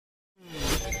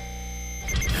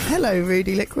Hello,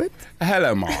 Rudy Liquid.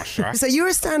 Hello, Marsha. So you're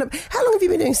a stand-up. How long have you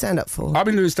been doing stand-up for? I've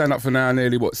been doing stand-up for now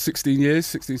nearly, 16 years?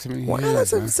 16, 17 Wow,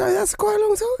 years. that's quite a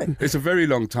long time. It's a very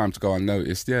long time to go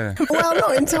unnoticed, yeah. Well,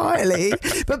 not entirely.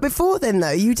 But before then,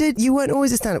 though, you weren't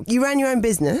always a stand-up. You ran your own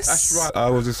business. That's right. I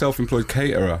was a self-employed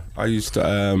caterer. I used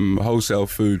to wholesale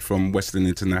food from Western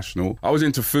International. I was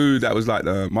into food that was like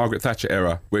the Margaret Thatcher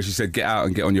era, where she said, get out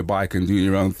and get on your bike and do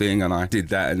your own thing. And I did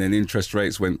that, and then interest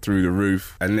rates went through the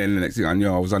roof. And then the next thing I knew,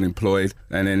 I was unemployed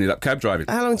and ended up cab driving.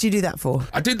 How long did you do that for?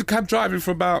 I did the cab driving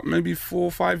for about maybe 4 or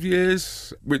 5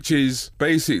 years, which is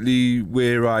basically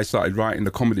where I started writing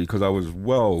the comedy, because I was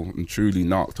well and truly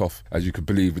knocked off, as you could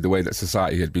believe, with the way that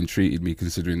society had been treating me,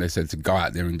 considering they said to go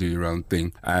out there and do your own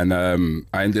thing. And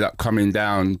I ended up coming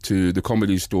down to the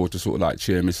Comedy Store to sort of like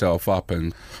cheer myself up.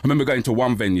 And I remember going to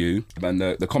one venue, and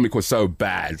the comic was so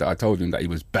bad, I told him that he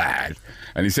was bad.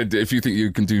 And he said, if you think you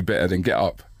can do better, then get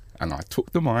up. And I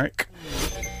took the mic.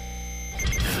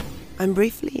 I'm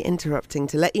briefly interrupting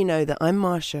to let you know that I'm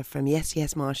Marsha from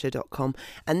yesyesmarsha.com,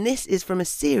 and this is from a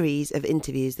series of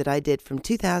interviews that I did from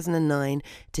 2009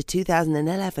 to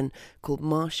 2011 called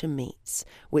Marsha Meets,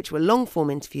 which were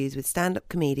long-form interviews with stand-up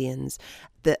comedians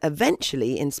that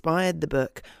eventually inspired the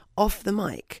book Off the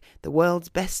Mic, The World's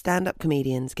Best Stand-Up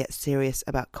Comedians Get Serious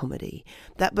About Comedy.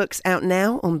 That book's out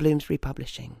now on Bloomsbury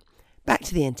Publishing. Back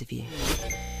to the interview.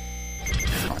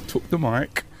 I took the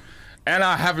mic. And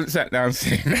I haven't sat down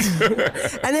since.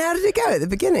 And how did it go at the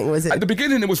beginning? Was it? At the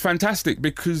beginning, it was fantastic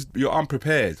because you're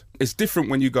unprepared. It's different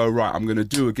when you go, right, I'm going to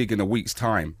do a gig in a week's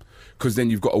time, because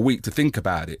then you've got a week to think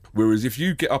about it. Whereas if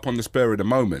you get up on the spur of the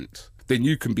moment, then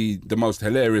you can be the most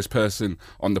hilarious person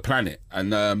on the planet.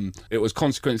 And it was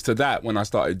consequence to that when I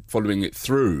started following it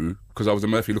through, because I was a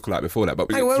Murphy lookalike before that. But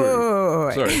we got through.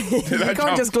 Wait. Sorry. You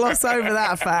can't just gloss over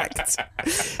that fact.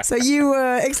 So you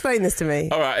explain this to me.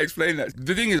 All right, explain that.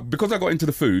 The thing is, because I got into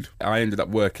the food, I ended up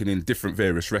working in different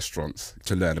various restaurants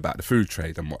to learn about the food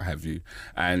trade and what have you.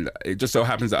 And it just so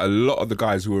happens that a lot of the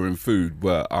guys who were in food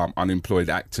were unemployed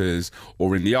actors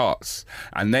or in the arts.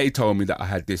 And they told me that I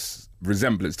had this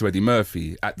resemblance to Eddie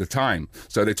Murphy at the time.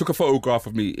 So they took a photograph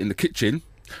of me in the kitchen,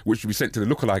 which we sent to the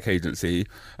lookalike agency,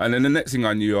 and then the next thing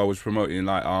I knew, I was promoting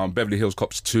like Beverly Hills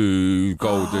Cops 2,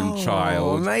 Golden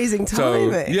Child. Amazing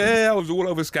timing. So, yeah, I was all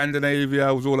over Scandinavia,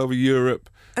 I was all over Europe.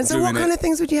 And so what kind of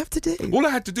things would you have to do? All I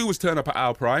had to do was turn up at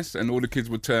our price, and all the kids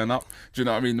would turn up. Do you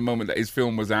know what I mean? The moment that his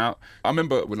film was out. I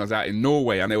remember when I was out in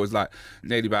Norway, and there was like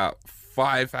nearly about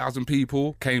 5,000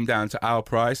 people came down to our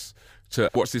price to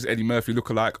watch this Eddie Murphy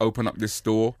lookalike open up this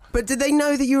store. But did they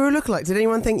know that you were a lookalike? Did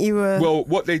anyone think you were... Well,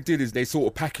 what they did is they sort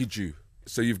of package you.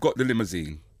 So you've got the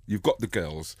limousine, you've got the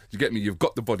girls, you get me, you've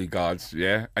got the bodyguards,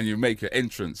 yeah, and you make your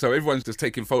entrance. So everyone's just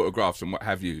taking photographs and what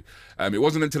have you. It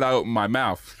wasn't until I opened my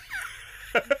mouth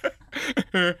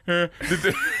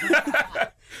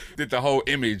did the whole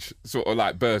image sort of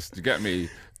like burst, you get me?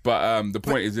 But the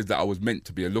point is that I was meant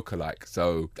to be a lookalike,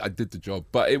 so I did the job.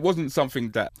 But it wasn't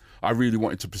something that I really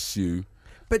wanted to pursue.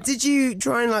 But did you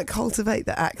try and like cultivate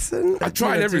the accent? I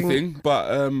tried everything,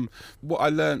 but what I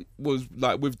learned was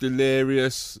like with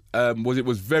Delirious was it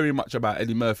was very much about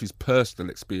Eddie Murphy's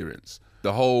personal experience.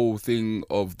 The whole thing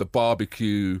of the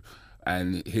barbecue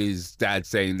and his dad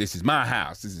saying, this is my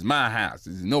house, this is my house,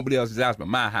 this is nobody else's house but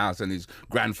my house, and his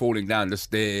grand falling down the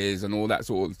stairs and all that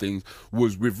sort of things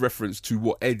was with reference to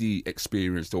what Eddie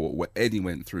experienced or what Eddie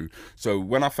went through. So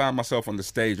when I found myself on the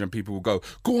stage and people would go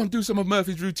on, do some of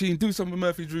Murphy's routine, do some of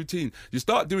Murphy's routine, you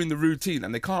start doing the routine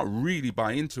and they can't really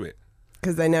buy into it.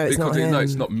 Because they know it's not him.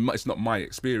 Because they know it's not my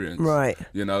experience. Right.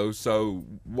 You know, so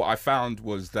what I found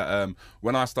was that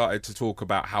when I started to talk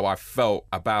about how I felt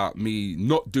about me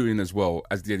not doing as well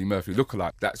as the Eddie Murphy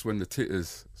lookalike, that's when the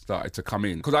titters started to come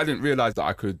in. Because I didn't realise that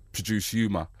I could produce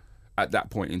humour at that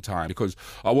point in time, because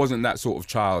I wasn't that sort of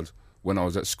child when I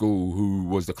was at school who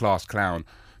was the class clown.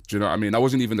 Do you know what I mean? I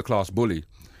wasn't even the class bully.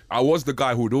 I was the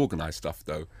guy who would organise stuff,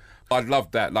 though. I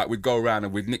loved that. Like, we'd go around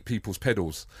and we'd nick people's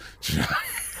pedals. Do you know?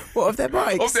 What, of their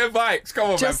bikes? Of their bikes.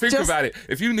 Come on, man. Think about it.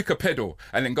 If you nick a pedal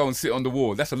and then go and sit on the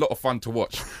wall, that's a lot of fun to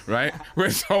watch, right?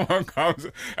 When someone comes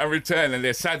and return and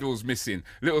their saddle's missing,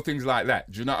 little things like that.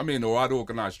 Do you know what I mean? Or I'd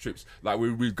organise trips, like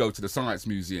we'd go to the Science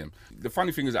Museum. The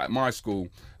funny thing is, at my school,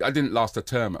 I didn't last a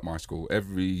term at my school.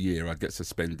 Every year I'd get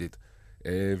suspended.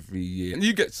 Every year. And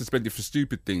you get suspended for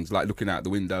stupid things like looking out the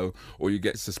window, or you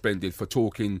get suspended for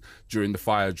talking during the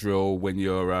fire drill when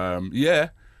you're,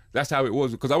 that's how it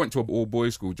was. Because I went to an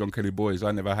all-boys school, John Kelly Boys.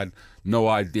 I never had no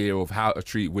idea of how to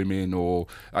treat women, or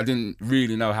I didn't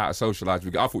really know how to socialise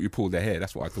with. I thought you pulled their hair.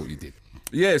 That's what I thought you did.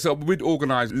 Yeah, so we'd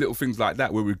organise little things like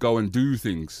that where we'd go and do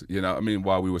things, you know what I mean,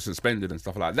 while we were suspended and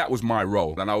stuff like that. That was my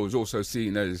role. And I was also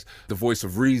seen as the voice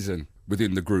of reason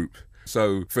within the group.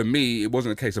 So for me, it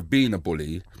wasn't a case of being a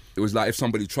bully. It was like if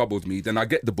somebody troubled me, then I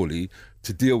get the bully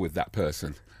to deal with that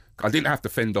person. I didn't have to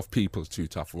fend off people too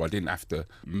tough, or I didn't have to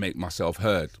make myself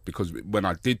heard, because when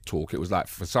I did talk, it was like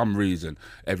for some reason,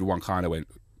 everyone kind of went...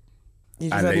 You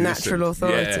just had natural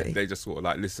authority. Yeah, they just sort of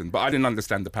like listened. But I didn't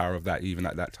understand the power of that even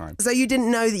at that time. So you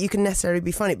didn't know that you could necessarily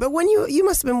be funny. But when you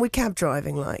must have been with cab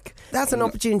driving, like, that's an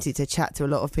opportunity to chat to a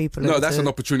lot of people. No, that's an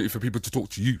opportunity for people to talk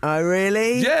to you. Oh,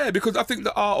 really? Yeah, because I think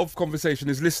the art of conversation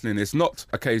is listening. It's not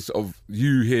a case of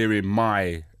you hearing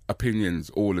my opinions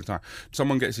all the time.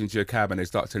 Someone gets into your cab and they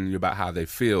start telling you about how they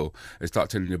feel. They start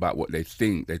telling you about what they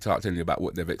think. They start telling you about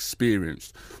what they've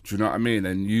experienced. Do you know what I mean?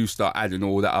 And you start adding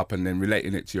all that up and then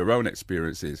relating it to your own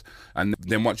experiences. And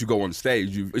then once you go on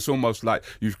stage, it's almost like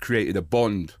you've created a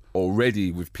bond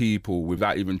already with people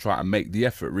without even trying to make the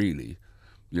effort, really.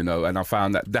 You know, and I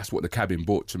found that that's what the cabin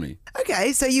brought to me.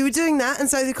 Okay, so you were doing that, and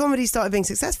so the comedy started being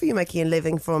successful. You're making a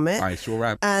living from it. I sure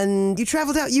am. And you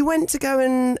travelled out. You went to go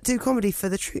and do comedy for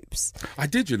the troops. I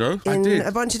did, you know. I did. In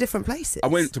a bunch of different places. I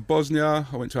went to Bosnia,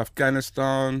 I went to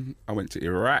Afghanistan, I went to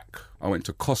Iraq, I went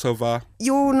to Kosovo.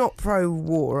 You're not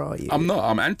pro-war, are you? I'm not.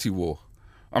 I'm anti-war.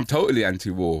 I'm totally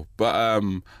anti-war. But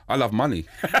I love money.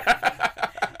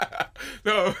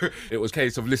 No, it was a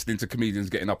case of listening to comedians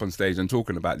getting up on stage and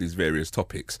talking about these various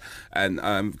topics, and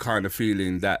kind of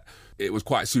feeling that it was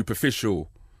quite superficial,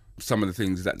 some of the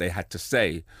things that they had to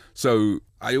say. So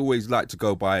I always like to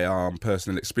go by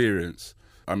personal experience.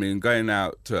 I mean, going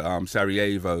out to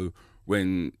Sarajevo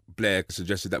when Blair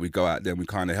suggested that we go out there and we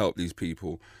kind of help these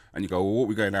people, and you go, well, what are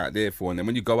we going out there for? And then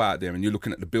when you go out there and you're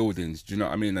looking at the buildings, do you know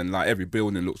what I mean? And like every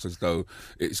building looks as though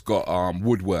it's got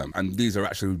woodworm, and these are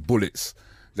actually bullets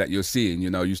that you're seeing. You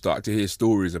know, you start to hear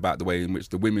stories about the way in which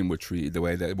the women were treated, the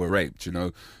way they were raped, you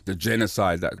know, the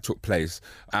genocide that took place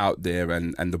out there,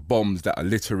 and the bombs that are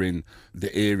littering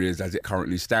the areas as it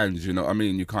currently stands, you know what I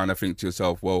mean? You kind of think to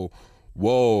yourself, well,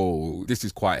 whoa, this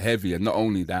is quite heavy. And not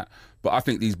only that, but I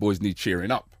think these boys need cheering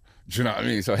up. Do you know what I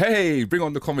mean? So, hey, bring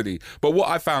on the comedy. But what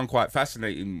I found quite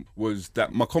fascinating was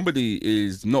that my comedy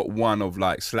is not one of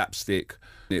like slapstick.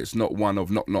 It's not one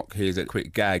of knock, knock, here's a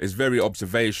quick gag. It's very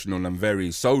observational and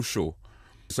very social.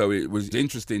 So it was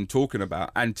interesting talking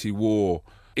about anti-war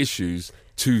issues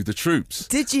to the troops.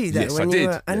 Did you, though? Yes, I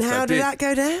did. And how did that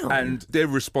go down? And their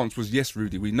response was, yes,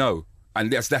 Rudy, we know.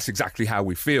 And that's exactly how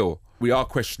we feel. We are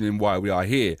questioning why we are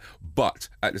here, but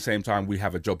at the same time, we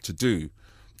have a job to do.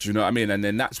 Do you know what I mean? And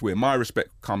then that's where my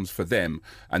respect comes for them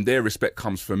and their respect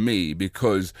comes for me,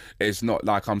 because it's not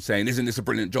like I'm saying, isn't this a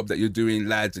brilliant job that you're doing,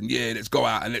 lads? And yeah, let's go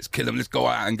out and let's kill them. Let's go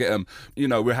out and get them. You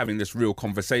know, we're having this real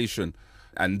conversation.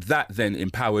 And that then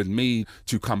empowered me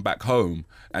to come back home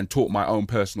and talk my own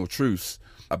personal truths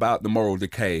about the moral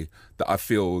decay that I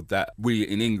feel that we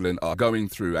in England are going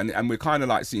through. And we're kind of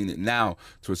like seeing it now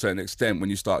to a certain extent when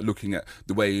you start looking at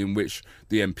the way in which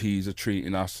the MPs are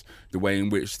treating us, the way in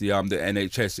which the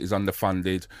NHS is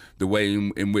underfunded, the way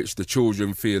in which the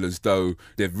children feel as though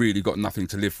they've really got nothing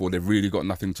to live for, they've really got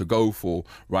nothing to go for,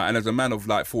 right? And as a man of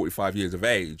like 45 years of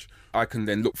age, I can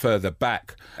then look further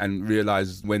back and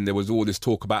realise when there was all this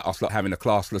talk about us like having a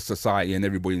classless society and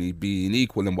everybody being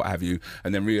equal and what have you,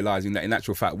 and then realising that in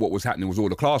actual fact what was happening was all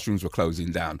the classrooms were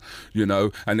closing down, you know,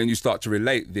 and then you start to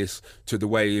relate this to the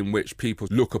way in which people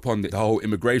look upon the whole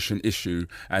immigration issue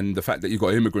and the fact that you've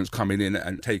got immigrants coming in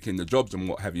and taking the jobs and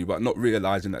what have you, but not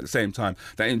realising at the same time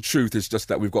that in truth it's just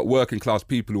that we've got working class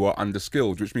people who are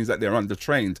underskilled, which means that they're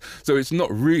undertrained. So it's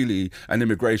not really an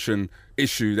immigration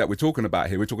issue that we're talking about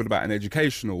here. We're talking about an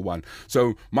educational one.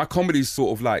 So my comedy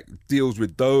sort of like deals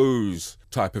with those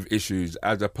type of issues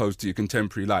as opposed to your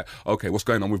contemporary like, okay, what's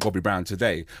going on with Bobby Brown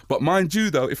today? But mind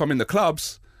you though, if I'm in the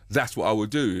clubs, that's what I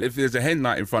would do. If there's a hen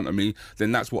night in front of me,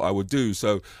 then that's what I would do.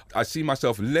 So I see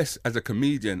myself less as a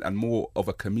comedian and more of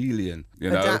a chameleon, you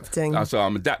know? Adapting. So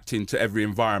I'm adapting to every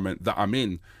environment that I'm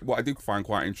in. What I did find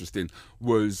quite interesting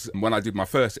was when I did my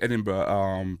first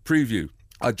Edinburgh preview.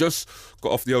 I just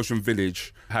got off the Ocean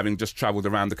Village, having just travelled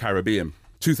around the Caribbean.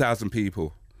 2,000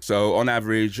 people. So on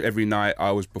average, every night I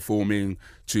was performing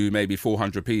to maybe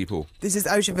 400 people. This is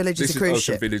Ocean Village, this is a cruise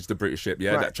Ocean ship. Village, the British ship,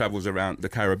 yeah, right. That travels around the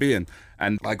Caribbean.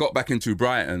 And I got back into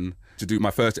Brighton to do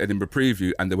my first Edinburgh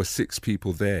preview, and there were 6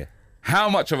 people there. How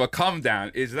much of a come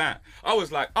down is that? I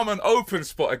was like, I'm an open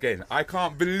spot again. I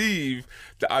can't believe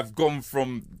that I've gone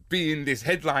from being this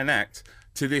headline act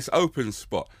to this open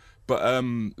spot. But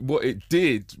what it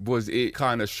did was it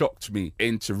kind of shocked me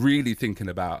into really thinking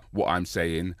about what I'm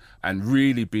saying and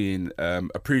really being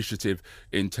appreciative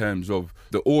in terms of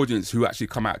the audience who actually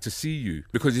come out to see you.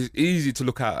 Because it's easy to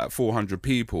look out at 400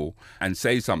 people and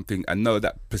say something and know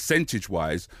that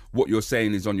percentage-wise what you're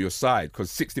saying is on your side,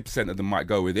 because 60% of them might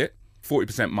go with it,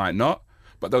 40% might not,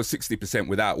 but those 60%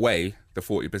 would outweigh the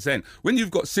 40%. When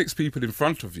you've got 6 people in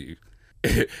front of you,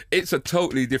 it's a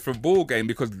totally different ball game,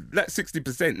 because that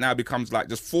 60% now becomes like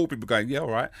just 4 people going, yeah,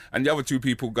 all right, and the other 2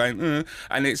 people going,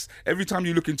 and it's every time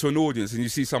you look into an audience and you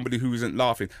see somebody who isn't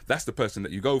laughing, that's the person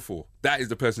that you go for. That is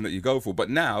the person that you go for.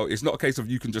 But now it's not a case of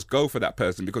you can just go for that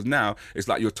person, because now it's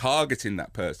like you're targeting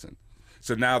that person.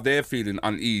 So now they're feeling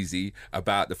uneasy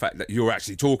about the fact that you're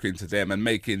actually talking to them and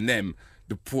making them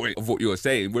the point of what you're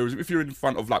saying. Whereas if you're in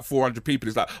front of like 400 people,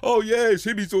 it's like, oh yeah, it's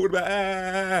him he's talking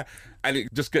about, and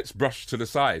it just gets brushed to the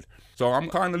side. So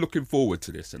I'm kind of looking forward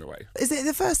to this in a way. Is it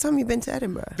the first time you've been to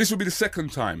Edinburgh? This will be the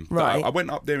second time. Right. I went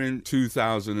up there in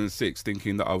 2006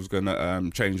 thinking that I was going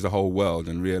to change the whole world,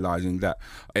 and realising that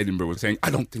Edinburgh was saying, I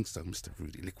don't think so, Mr.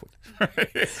 Rudy Liquid.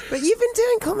 But you've been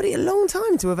doing comedy a long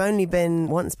time to have only been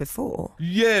once before.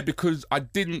 Yeah, because I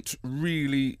didn't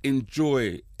really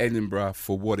enjoy Edinburgh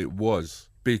for what it was,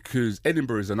 because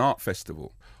Edinburgh is an art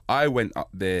festival. I went up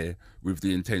there with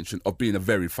the intention of being a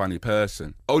very funny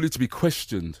person, only to be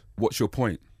questioned, what's your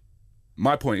point?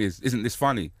 My point is, isn't this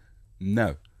funny?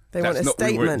 No. They want a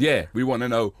statement. We want to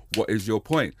know, what is your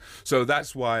point? So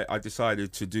that's why I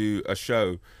decided to do a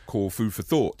show called Food for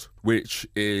Thought, which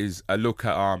is a look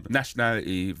at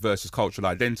nationality versus cultural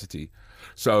identity.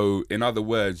 So, in other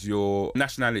words, your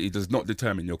nationality does not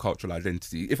determine your cultural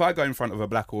identity. If I go in front of a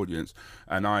black audience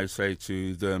and I say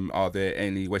to them, are there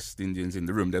any West Indians in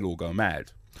the room? They'll all go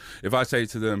mad. If I say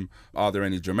to them, are there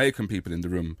any Jamaican people in the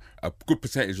room? A good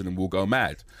percentage of them will go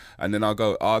mad. And then I'll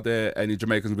go, are there any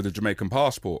Jamaicans with a Jamaican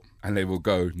passport? And they will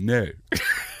go, no.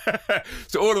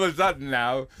 So all of a sudden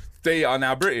now, they are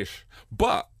now British.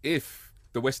 But if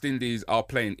the West Indies are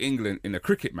playing England in a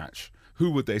cricket match, who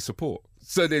would they support?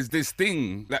 So there's this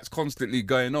thing that's constantly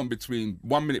going on between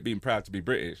 1 minute being proud to be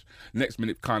British, next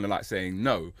minute kind of like saying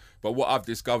no. But what I've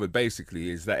discovered basically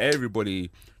is that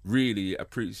everybody really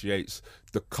appreciates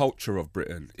the culture of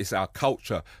Britain. It's our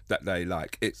culture that they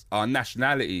like. It's our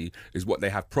nationality is what they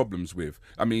have problems with.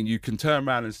 I mean, you can turn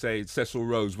around and say Cecil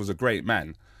Rhodes was a great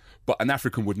man, but an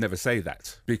African would never say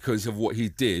that because of what he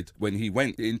did when he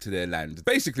went into their land.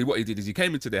 Basically what he did is he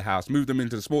came into their house, moved them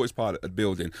into the smallest part of the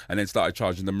building, and then started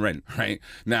charging them rent, right?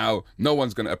 Now, no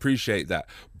one's going to appreciate that.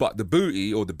 But the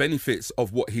booty or the benefits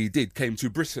of what he did came to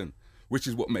Britain, which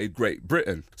is what made Great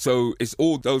Britain. So it's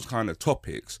all those kind of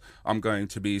topics I'm going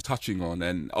to be touching on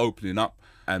and opening up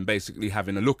and basically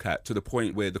having a look at, to the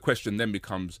point where the question then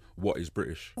becomes, what is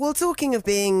British? Well, talking of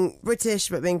being British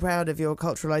but being proud of your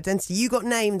cultural identity, you got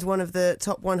named one of the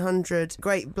top 100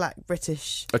 great black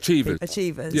British achievers.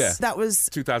 Yeah. That was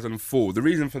 2004. The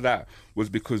reason for that was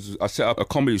because I set up a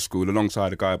comedy school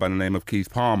alongside a guy by the name of Keith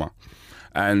Palmer.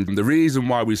 And the reason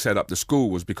why we set up the school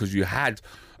was because you had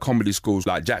comedy schools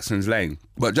like Jackson's Lane.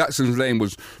 But Jackson's Lane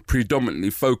was predominantly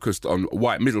focused on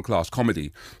white middle-class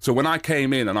comedy. So when I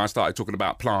came in and I started talking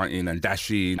about planting and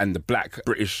dashing and the black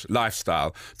British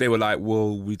lifestyle, they were like,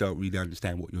 well, we don't really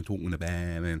understand what you're talking about,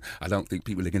 and I don't think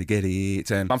people are going to get it.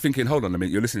 And I'm thinking, hold on a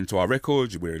minute, you're listening to our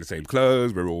records, you're wearing the same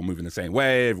clothes, we're all moving the same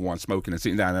way, everyone's smoking and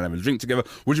sitting down and having a drink together.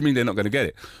 What do you mean they're not going to get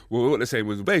it? Well, what they're saying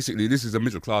was, basically, this is a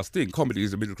middle-class thing. Comedy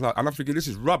is a middle-class. And I'm thinking, this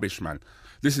is rubbish, man.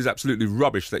 This is absolutely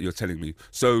rubbish that you're telling me.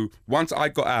 So once I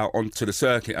got out onto the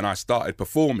circuit and I started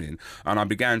performing and I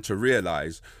began to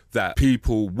realise that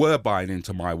people were buying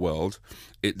into my world,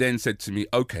 it then said to me,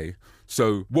 okay,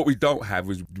 so what we don't have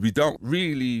is we don't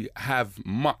really have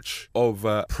much of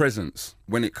a presence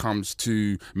when it comes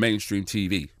to mainstream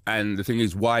TV. And the thing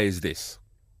is, why is this?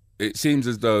 It seems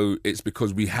as though it's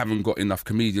because we haven't got enough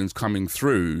comedians coming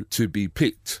through to be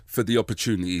picked for the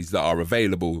opportunities that are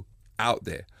available out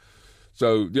there.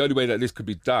 So the only way that this could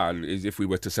be done is if we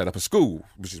were to set up a school,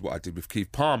 which is what I did with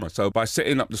Keith Palmer. So by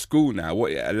setting up the school now,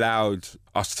 what it allowed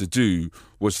us to do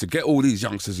was to get all these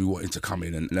youngsters who wanted to come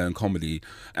in and learn comedy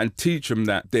and teach them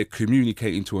that they're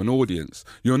communicating to an audience.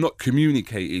 You're not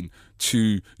communicating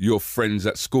to your friends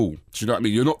at school. Do you know what I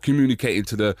mean? You're not communicating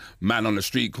to the man on the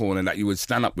street corner that you would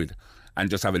stand up with. and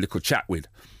just have a little chat with.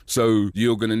 So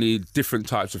you're going to need different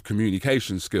types of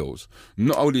communication skills.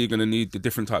 Not only are you going to need the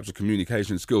different types of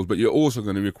communication skills, but you're also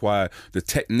going to require the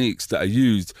techniques that are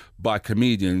used by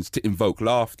comedians to invoke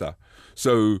laughter.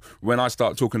 So when I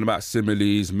start talking about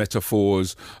similes,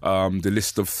 metaphors, the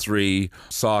list of three,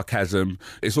 sarcasm,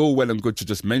 it's all well and good to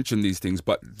just mention these things,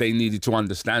 but they needed to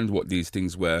understand what these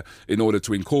things were in order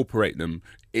to incorporate them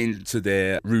into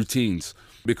their routines.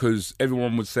 Because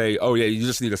everyone would say, oh yeah, you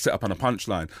just need a setup and a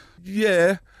punchline.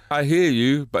 Yeah, I hear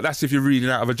you, but that's if you're reading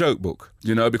out of a joke book,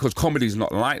 you know, because comedy's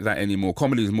not like that anymore.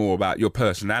 Comedy is more about your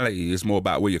personality. It's more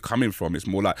about where you're coming from. It's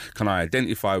more like, can I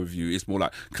identify with you? It's more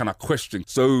like, can I question?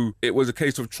 So it was a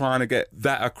case of trying to get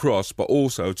that across, but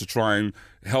also to try and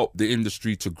help the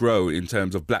industry to grow in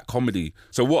terms of black comedy.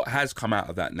 So what has come out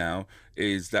of that now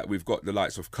is that we've got the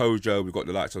likes of Kojo, we've got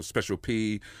the likes of Special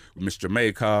P, Miss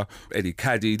Jamaica, Eddie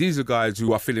Caddy. These are guys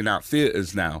who are filling out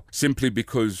theatres now simply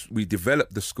because we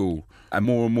developed the school and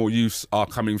more youths are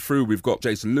coming through. We've got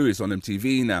Jason Lewis on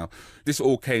MTV now. This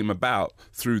all came about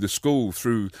through the school,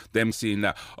 through them seeing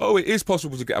that, oh, it is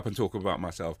possible to get up and talk about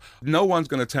myself. No one's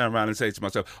going to turn around and say to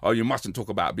myself, oh, you mustn't talk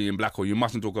about being black, or you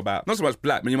mustn't talk about, not so much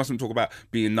black, but you mustn't talk about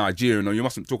being Nigerian, or you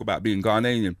mustn't talk about being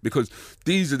Ghanaian, because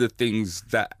these are the things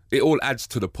that it all adds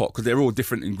to the pot, because they're all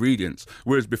different ingredients.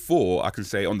 Whereas before, I can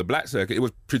say on the black circuit, it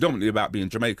was predominantly about being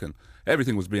Jamaican.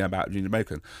 Everything was being about being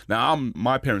Jamaican. Now,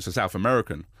 my parents are South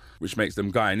American, which makes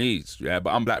them Guyanese, yeah,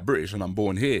 but I'm black British and I'm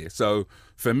born here. So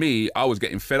for me, I was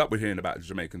getting fed up with hearing about the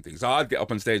Jamaican things. So I'd get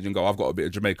up on stage and go, I've got a bit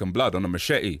of Jamaican blood on a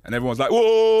machete. And everyone's like,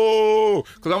 whoa,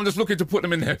 because I'm just looking to put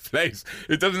them in their place.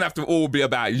 It doesn't have to all be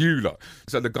about you lot.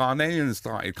 So the Ghanaians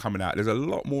started coming out. There's a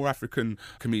lot more African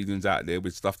comedians out there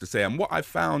with stuff to say. And what I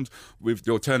found with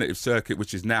the alternative circuit,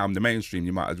 which is now the mainstream,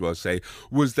 you might as well say,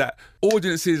 was that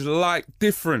audiences like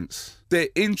difference. They're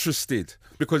interested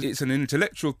because it's an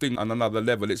intellectual thing on another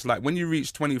level. It's like when you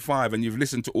reach 25 and you've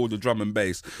listened to all the drum and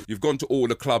bass, you've gone to all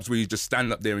the clubs where you just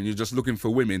stand up there and you're just looking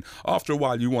for women. After a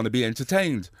while, you want to be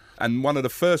entertained. And one of the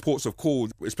first ports of call,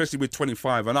 especially with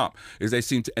 25 and up, is they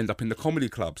seem to end up in the comedy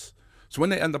clubs. So when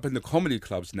they end up in the comedy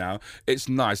clubs now, it's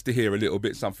nice to hear a little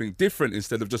bit something different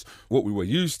instead of just what we were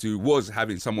used to was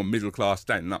having someone middle class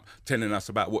standing up telling us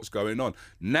about what's going on.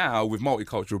 Now, with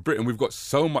Multicultural Britain, we've got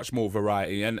so much more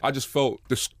variety, and I just felt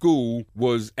the school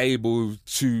was able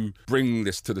to bring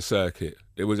this to the circuit.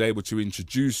 It was able to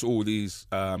introduce all these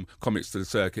comics to the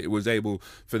circuit. It was able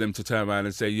for them to turn around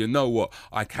and say, you know what,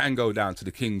 I can go down to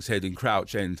the King's Head in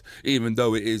Crouch End, even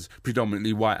though it is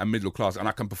predominantly white and middle class, and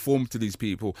I can perform to these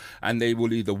people, and they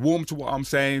will either warm to what I'm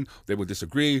saying, they will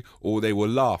disagree, or they will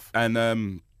laugh.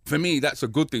 And for me, that's a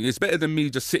good thing. It's better than me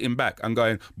just sitting back and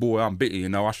going, boy, I'm bitter, you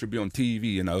know, I should be on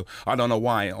TV, you know. I don't know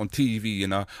why on TV, you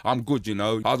know. I'm good, you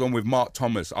know. I was on with Mark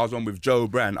Thomas. I was on with Joe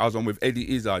Brand. I was on with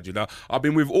Eddie Izzard, you know. I've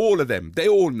been with all of them. They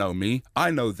all know me. I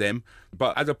know them.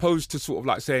 But as opposed to sort of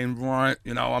like saying, right,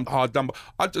 you know, I'm hard done,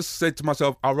 I just said to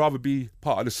myself, I'd rather be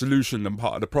part of the solution than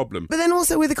part of the problem. But then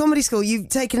also with the comedy school, you've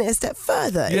taken it a step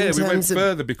further. Yeah, we went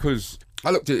further because I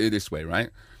looked at it this way,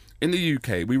 right? In the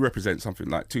UK, we represent something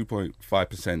like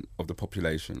 2.5% of the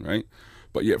population, right?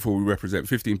 But yet we represent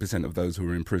 15% of those who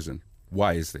are in prison.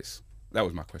 Why is this? That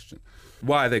was my question.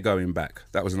 Why are they going back?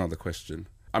 That was another question.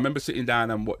 I remember sitting down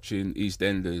and watching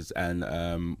EastEnders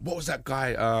and what was that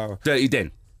guy? Dirty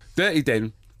Den. Dirty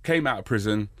Den came out of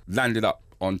prison, landed up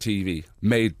on TV,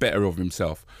 made better of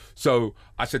himself. So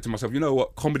I said to myself, you know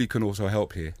what? Comedy can also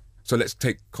help here. So let's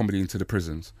take comedy into the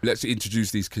prisons. Let's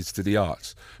introduce these kids to the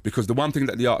arts. Because the one thing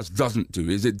that the arts doesn't do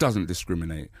is it doesn't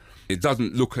discriminate. It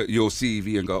doesn't look at your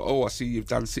CV and go, oh, I see you've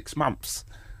done 6 months.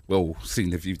 Well,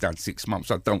 seeing if you've done 6 months,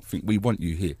 I don't think we want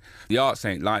you here. The arts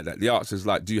ain't like that. The arts is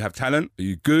like, do you have talent? Are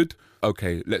you good?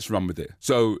 Okay, let's run with it.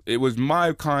 So it was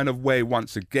my kind of way,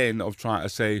 once again, of trying to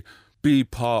say, be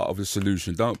part of the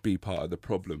solution. Don't be part of the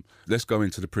problem. Let's go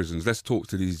into the prisons. Let's talk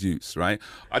to these youths, right?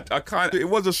 It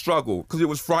was a struggle because it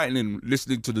was frightening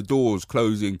listening to the doors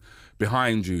closing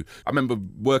behind you. I remember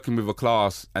working with a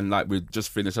class and like we'd just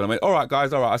finished and I went, all right,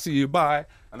 guys, all right, I'll see you, bye.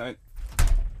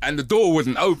 And the door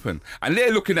wouldn't open. And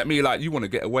they're looking at me like, you want to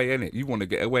get away, innit? You want to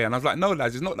get away. And I was like, no,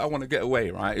 lads, it's not that I want to get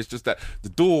away, right? It's just that the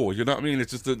door, you know what I mean?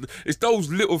 It's just it's those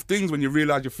little things when you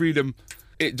realise your freedom,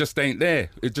 it just ain't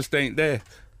there. It just ain't there.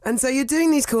 And so you're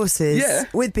doing these courses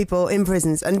with people in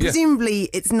prisons, and presumably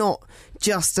it's not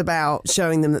just about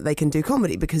showing them that they can do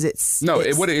comedy, because what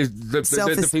it is,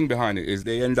 the thing behind it is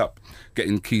they end up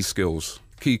getting key skills,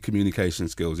 key communication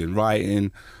skills in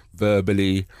writing,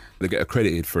 verbally. They get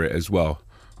accredited for it as well,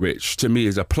 which to me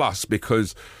is a plus,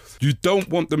 because you don't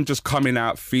want them just coming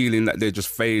out feeling that they're just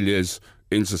failures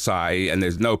in society and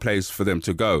there's no place for them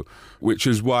to go, which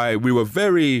is why we were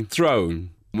very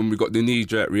thrown when we got the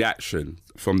knee-jerk reaction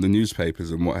from the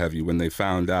newspapers and what have you when they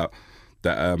found out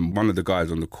that one of the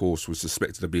guys on the course was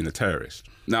suspected of being a terrorist.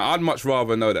 Now, I'd much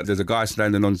rather know that there's a guy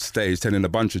standing on stage telling a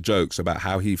bunch of jokes about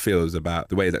how he feels about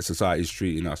the way that society is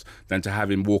treating us than to have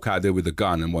him walk out there with a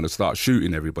gun and want to start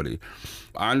shooting everybody.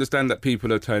 I understand that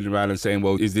people are turning around and saying,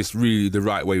 well, is this really the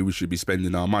right way we should be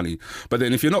spending our money? But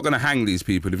then if you're not going to hang these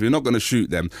people, if you're not going to shoot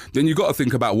them, then you've got to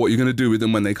think about what you're going to do with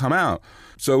them when they come out.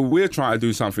 So we're trying to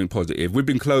do something positive. We've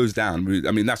been closed down.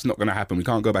 That's not going to happen. We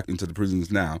can't go back into the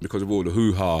prisons now because of all the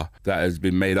hoo-ha that has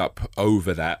been made up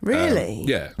over that. Really?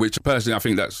 Yeah, which personally I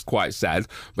think that's quite sad.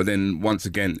 But then once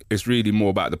again, it's really more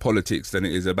about the politics than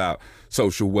it is about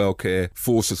social welfare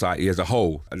for society as a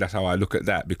whole. And that's how I look at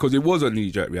that. Because it was a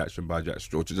knee-jerk reaction by Jack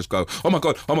Straw to just go, oh my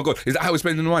God, is that how we're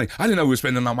spending the money? I didn't know we were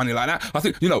spending our money like that. I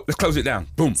think, let's close it down.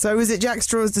 Boom. So was it Jack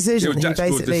Straw's decision? It was Jack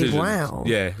Straw's decision. Wow.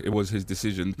 Yeah, it was his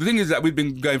decision. The thing is that we've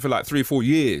been going for like 3 or 4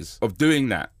 years of doing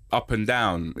that up and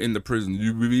down in the prison.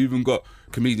 We've even got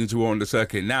comedians who are on the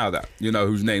circuit now that,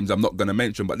 whose names I'm not going to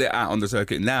mention, but they're out on the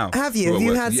circuit now. Have you? Have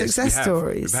you had success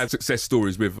stories? We've had success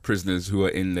stories with prisoners who are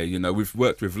in there. We've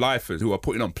worked with lifers who are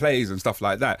putting on plays and stuff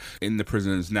like that in the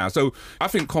prisons now. So I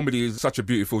think comedy is such a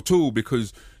beautiful tool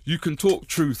because you can talk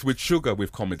truth with sugar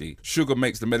with comedy. Sugar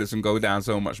makes the medicine go down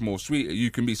so much more sweeter. You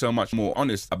can be so much more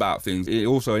honest about things. It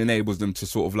also enables them to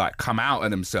sort of like come out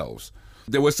of themselves.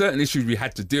 There were certain issues we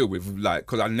had to deal with, like,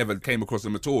 because I never came across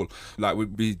them at all. Like,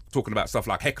 we'd be talking about stuff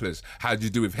like hecklers. How do you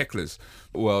do with hecklers?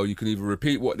 Well, you can either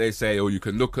repeat what they say or you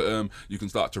can look at them, you can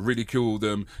start to ridicule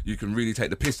them, you can really take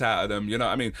the piss out of them, you know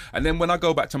what I mean? And then when I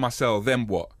go back to my cell, then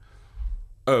what?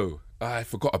 Oh, I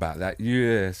forgot about that.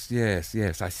 Yes.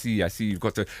 I see. You've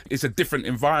got to... It's a different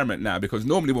environment now because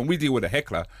normally when we deal with a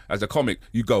heckler as a comic,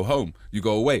 you go home, you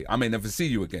go away. I may never see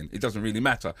you again. It doesn't really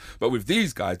matter. But with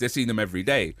these guys, they're seeing them every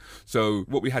day. So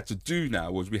what we had to do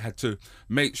now was we had to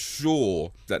make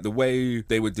sure that the way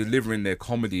they were delivering their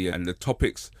comedy and the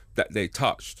topics that they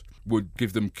touched would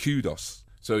give them kudos.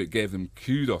 So it gave them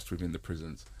kudos within the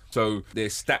prisons. So their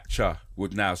stature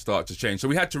would now start to change. So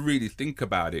we had to really think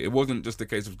about it. It wasn't just a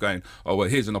case of going, oh, well,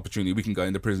 here's an opportunity. We can go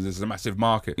into prisons. There's a massive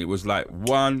market. It was like,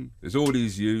 1, there's all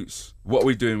these youths. What are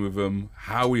we doing with them?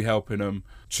 How are we helping them?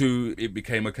 2, it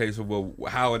became a case of, well,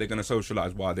 how are they going to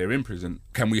socialise while they're in prison?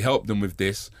 Can we help them with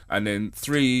this? And then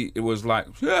 3, it was like,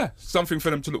 something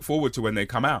for them to look forward to when they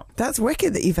come out. That's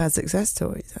wicked that you've had success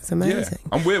stories. That's amazing.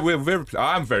 Yeah. And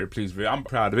I'm very pleased with it. I'm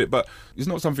proud of it, but it's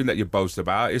not something that you boast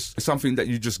about. It's something that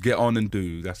you just get on and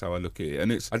do. That's how I look at it.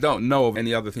 And I don't know of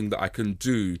any other thing that I can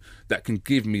do that can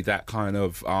give me that kind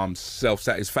of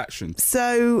self-satisfaction.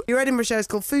 So your Edinburgh show is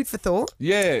called Food for Thought.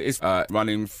 Yeah, it's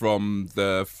running from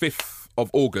the 5th of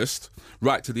August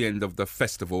right to the end of the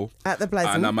festival at the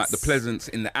Pleasance, and I'm at the Pleasance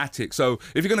in the attic. So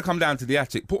if you're going to come down to the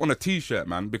attic, put on a t-shirt,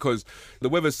 man, because the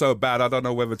weather's so bad I don't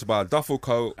know whether to buy a duffel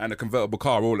coat and a convertible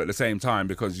car all at the same time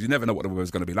because you never know what the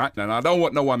weather's going to be like, and I don't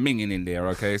want no one minging in there,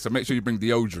 okay? So make sure you bring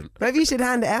deodorant. Maybe you should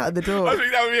hand it out at the door. I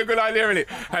think that would be a good idea, really.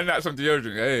 Hand out some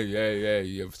deodorant. Hey,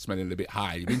 you're smelling a bit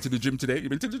high. You been to the gym today? You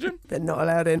been to the gym? They're not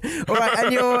allowed in. All right,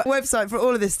 and your website for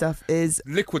all of this stuff is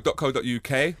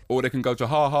liquid.co.uk, or they can go to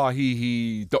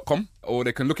hahahehe.com, or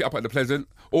they can look it up at the Pleasant,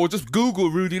 or just Google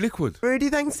Rudy Liquid. Rudy,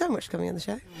 thanks so much for coming on the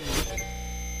show.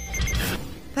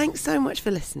 Thanks so much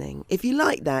for listening. If you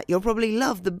like that, you'll probably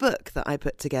love the book that I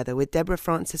put together with Deborah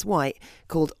Frances-White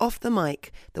called Off the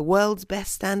Mic, The World's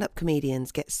Best Stand-Up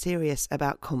Comedians Get Serious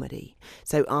About Comedy.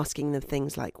 So asking them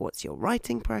things like, what's your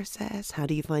writing process? How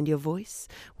do you find your voice?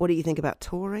 What do you think about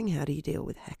touring? How do you deal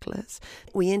with hecklers?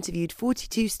 We interviewed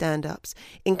 42 stand-ups,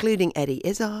 including Eddie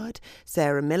Izzard,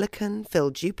 Sarah Millican,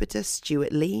 Phil Jupiter,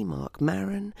 Stuart Lee, Mark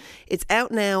Maron. It's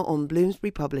out now on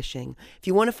Bloomsbury Publishing. If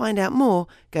you want to find out more,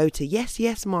 go to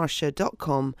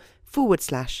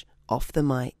yesyesmarsha.com/off the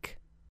mic.